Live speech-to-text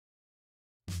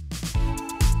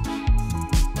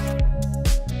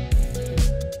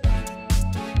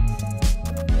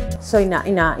So in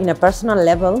a personal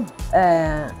level,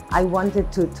 I wanted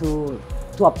to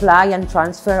apply and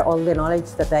transfer all the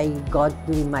knowledge that I got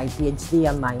during my PhD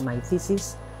and my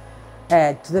thesis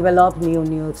to develop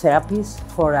new therapies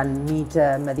for unmet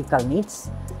medical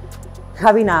needs,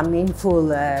 having a meaningful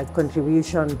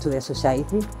contribution to the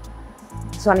society.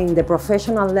 So in the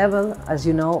professional level, as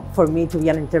you know, for me to be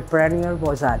an entrepreneur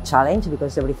was a challenge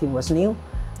because everything was new,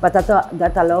 but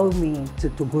that allowed me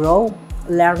to grow,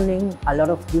 learning a lot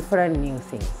of different new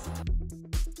things.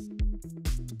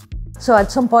 So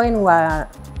at some point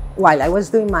while I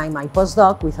was doing my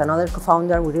postdoc with another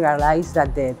co-founder, we realized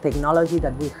that the technology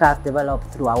that we have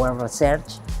developed through our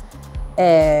research,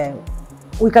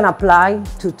 we can apply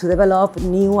to develop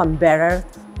new and better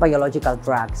biological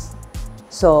drugs.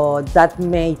 So that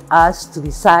made us to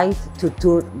decide to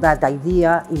turn that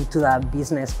idea into a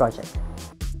business project.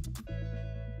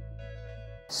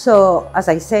 So, as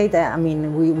I said, we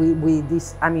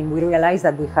realized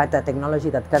that we had a technology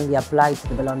that can be applied to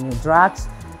develop new drugs.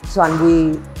 So, and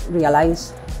we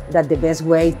realized that the best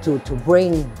way to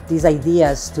bring these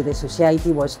ideas to the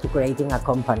society was to creating a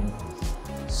company.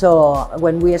 So,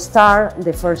 when we started,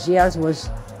 the first years was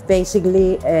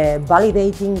basically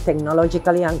validating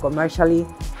technologically and commercially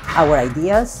our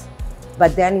ideas.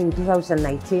 But then in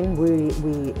 2019,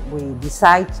 we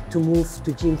decided to move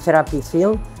to gene therapy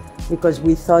field, because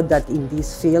we thought that in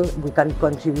this field we can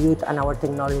contribute and our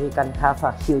technology can have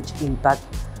a huge impact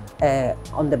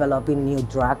on developing new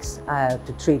drugs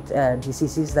to treat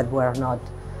diseases that were not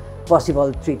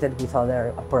possible treated with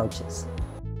other approaches.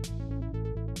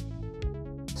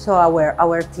 So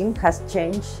our team has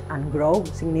changed and grown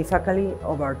significantly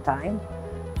over time.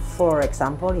 For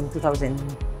example, in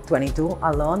 2022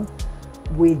 alone,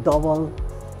 we doubled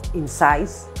in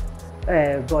size,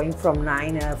 going from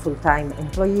 9 full-time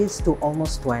employees to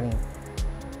almost 20.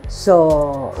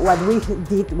 So what we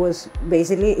did was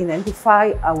basically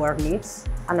identify our needs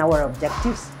and our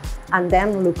objectives, and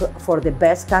then look for the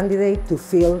best candidate to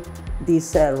fill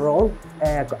this role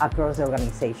across the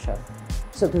organization.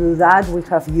 So to do that, we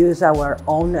have used our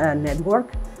own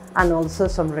network and also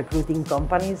some recruiting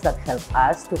companies that help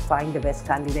us to find the best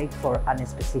candidate for a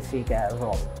specific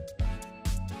role.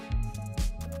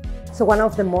 So one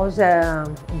of the most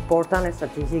important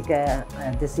strategic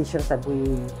decisions that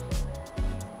we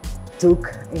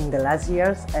took in the last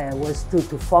years was to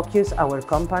focus our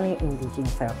company in the gene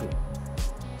therapy.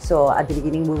 So at the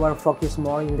beginning we were focused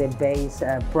more in the base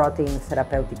protein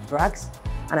therapeutic drugs,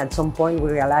 and at some point we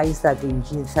realized that in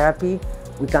gene therapy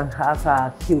we can have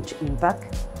a huge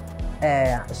impact,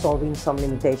 solving some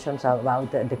limitations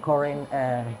about the current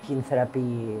gene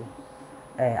therapy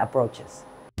approaches.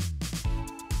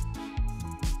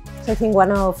 So I think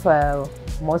one of the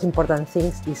most important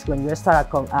things is when you start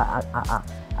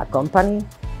a company,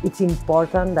 it's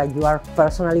important that you are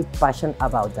personally passionate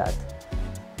about that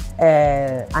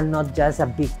and not just a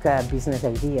big business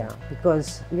idea,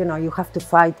 because you have to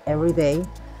fight every day,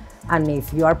 and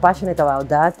if you are passionate about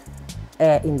that,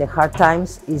 in the hard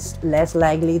times, it's less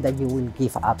likely that you will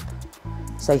give up.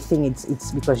 So I think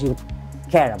it's because you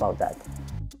care about that.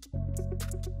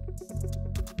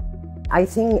 I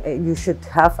think you should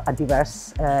have a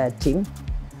diverse team,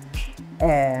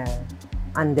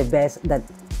 and the best that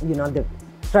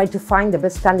try to find the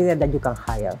best candidate that you can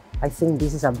hire. I think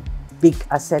this is a big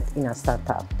asset in a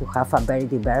startup, to have a very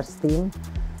diverse team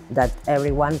that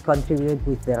everyone contributes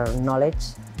with their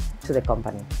knowledge to the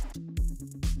company.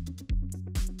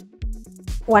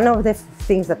 One of the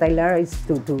things that I learned is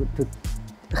to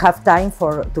have time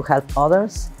to help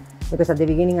others, because at the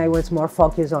beginning I was more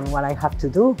focused on what I have to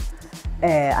do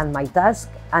and my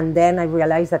task, and then I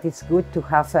realized that it's good to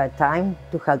have time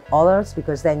to help others,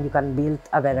 because then you can build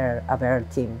a better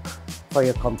team for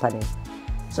your company.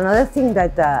 So another thing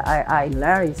that I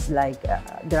learned is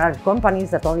there are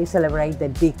companies that only celebrate the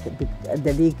big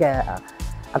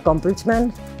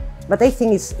accomplishment, but I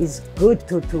think it's good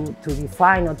to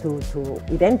define or to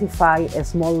identify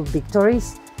small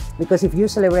victories, because if you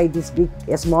celebrate these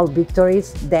small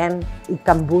victories, then it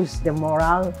can boost the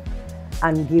morale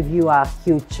and give you a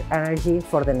huge energy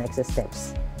for the next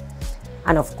steps.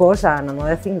 And of course,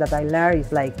 another thing that I learned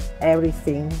is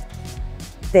everything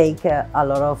takes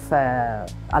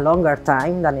a longer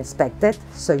time than expected,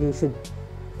 so you should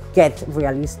get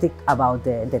realistic about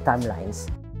the timelines.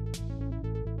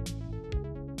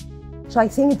 So I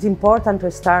think it's important to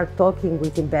start talking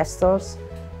with investors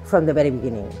from the very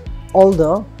beginning,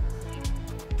 although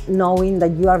knowing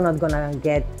that you are not going to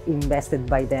get invested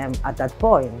by them at that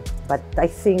point. But I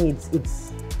think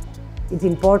it's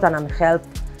important and help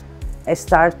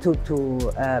start to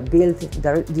build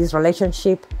this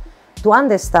relationship to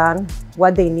understand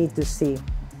what they need to see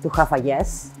to have a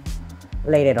yes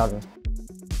later on.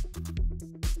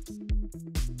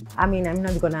 I mean, I'm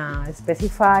not gonna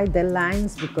specify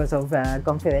deadlines because of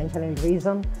confidentiality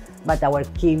reason, but our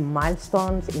key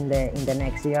milestones in the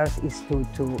next years is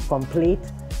to complete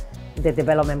the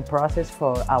development process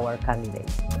for our candidate.